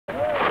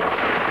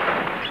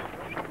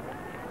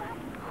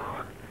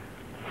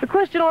The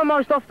question I'm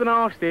most often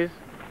asked is,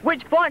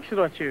 which bike should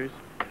I choose?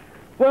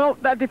 Well,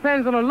 that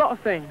depends on a lot of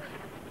things.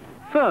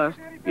 First,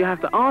 you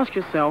have to ask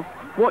yourself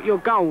what your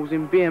goals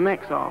in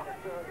BMX are.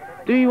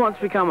 Do you want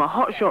to become a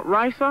hotshot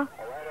racer?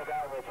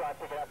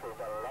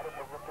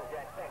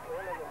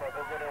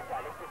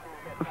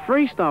 A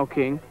freestyle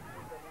king?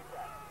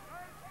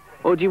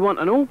 Or do you want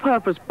an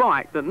all-purpose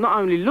bike that not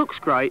only looks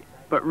great,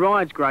 but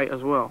rides great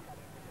as well?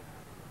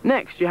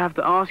 Next, you have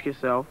to ask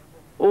yourself,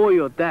 or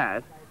your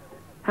dad,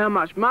 how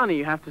much money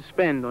you have to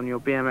spend on your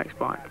BMX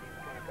bike.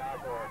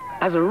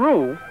 As a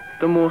rule,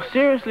 the more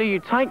seriously you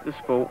take the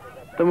sport,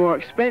 the more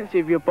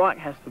expensive your bike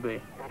has to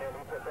be.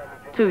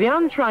 To the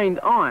untrained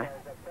eye,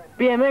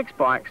 BMX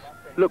bikes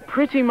look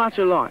pretty much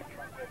alike.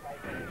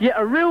 Yet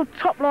a real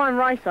top-line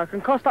racer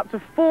can cost up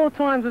to 4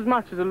 times as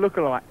much as a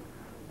lookalike.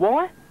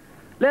 Why?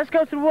 Let's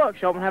go to the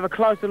workshop and have a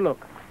closer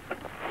look.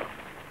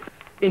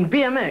 In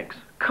BMX,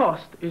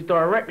 cost is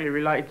directly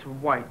related to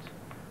weight.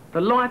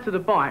 The lighter the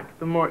bike,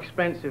 the more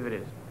expensive it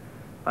is.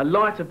 A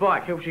lighter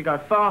bike helps you go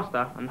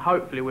faster and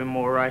hopefully win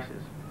more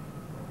races.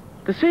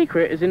 The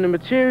secret is in the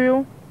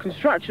material,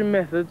 construction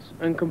methods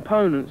and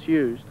components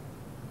used.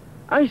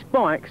 Ace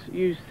bikes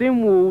use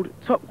thin-walled,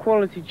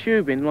 top-quality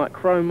tubing like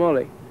chrome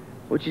moly,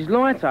 which is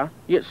lighter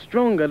yet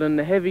stronger than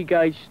the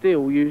heavy-gauge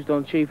steel used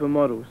on cheaper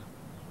models.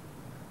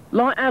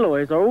 Light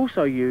alloys are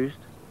also used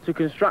to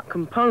construct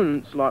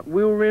components like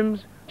wheel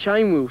rims,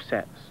 chain wheel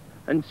sets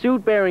and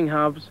sealed bearing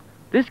hubs.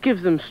 This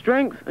gives them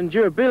strength and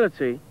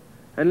durability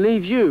and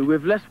leaves you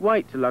with less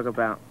weight to lug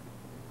about.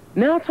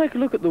 Now take a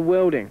look at the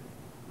welding,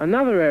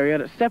 another area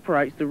that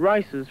separates the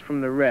racers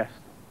from the rest.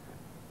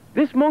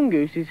 This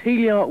Mongoose is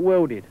heliarc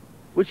welded,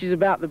 which is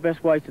about the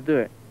best way to do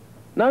it.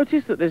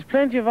 Notice that there's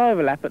plenty of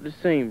overlap at the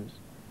seams,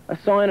 a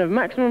sign of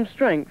maximum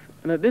strength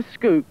and that this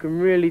scoop can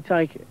really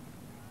take it.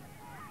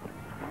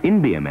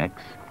 In BMX,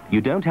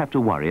 you don't have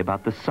to worry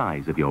about the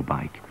size of your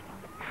bike,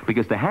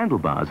 because the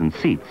handlebars and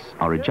seats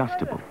are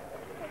adjustable.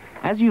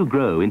 As you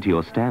grow into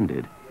your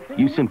standard,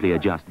 you simply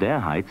adjust their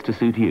heights to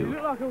suit you.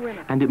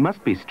 And it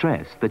must be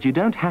stressed that you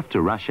don't have to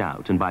rush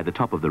out and buy the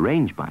top of the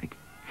range bike.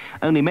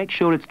 Only make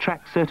sure it's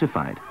track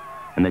certified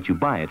and that you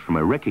buy it from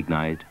a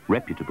recognized,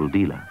 reputable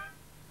dealer.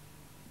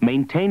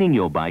 Maintaining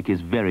your bike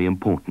is very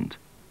important.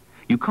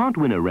 You can't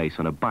win a race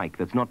on a bike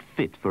that's not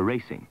fit for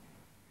racing.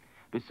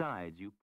 Besides, you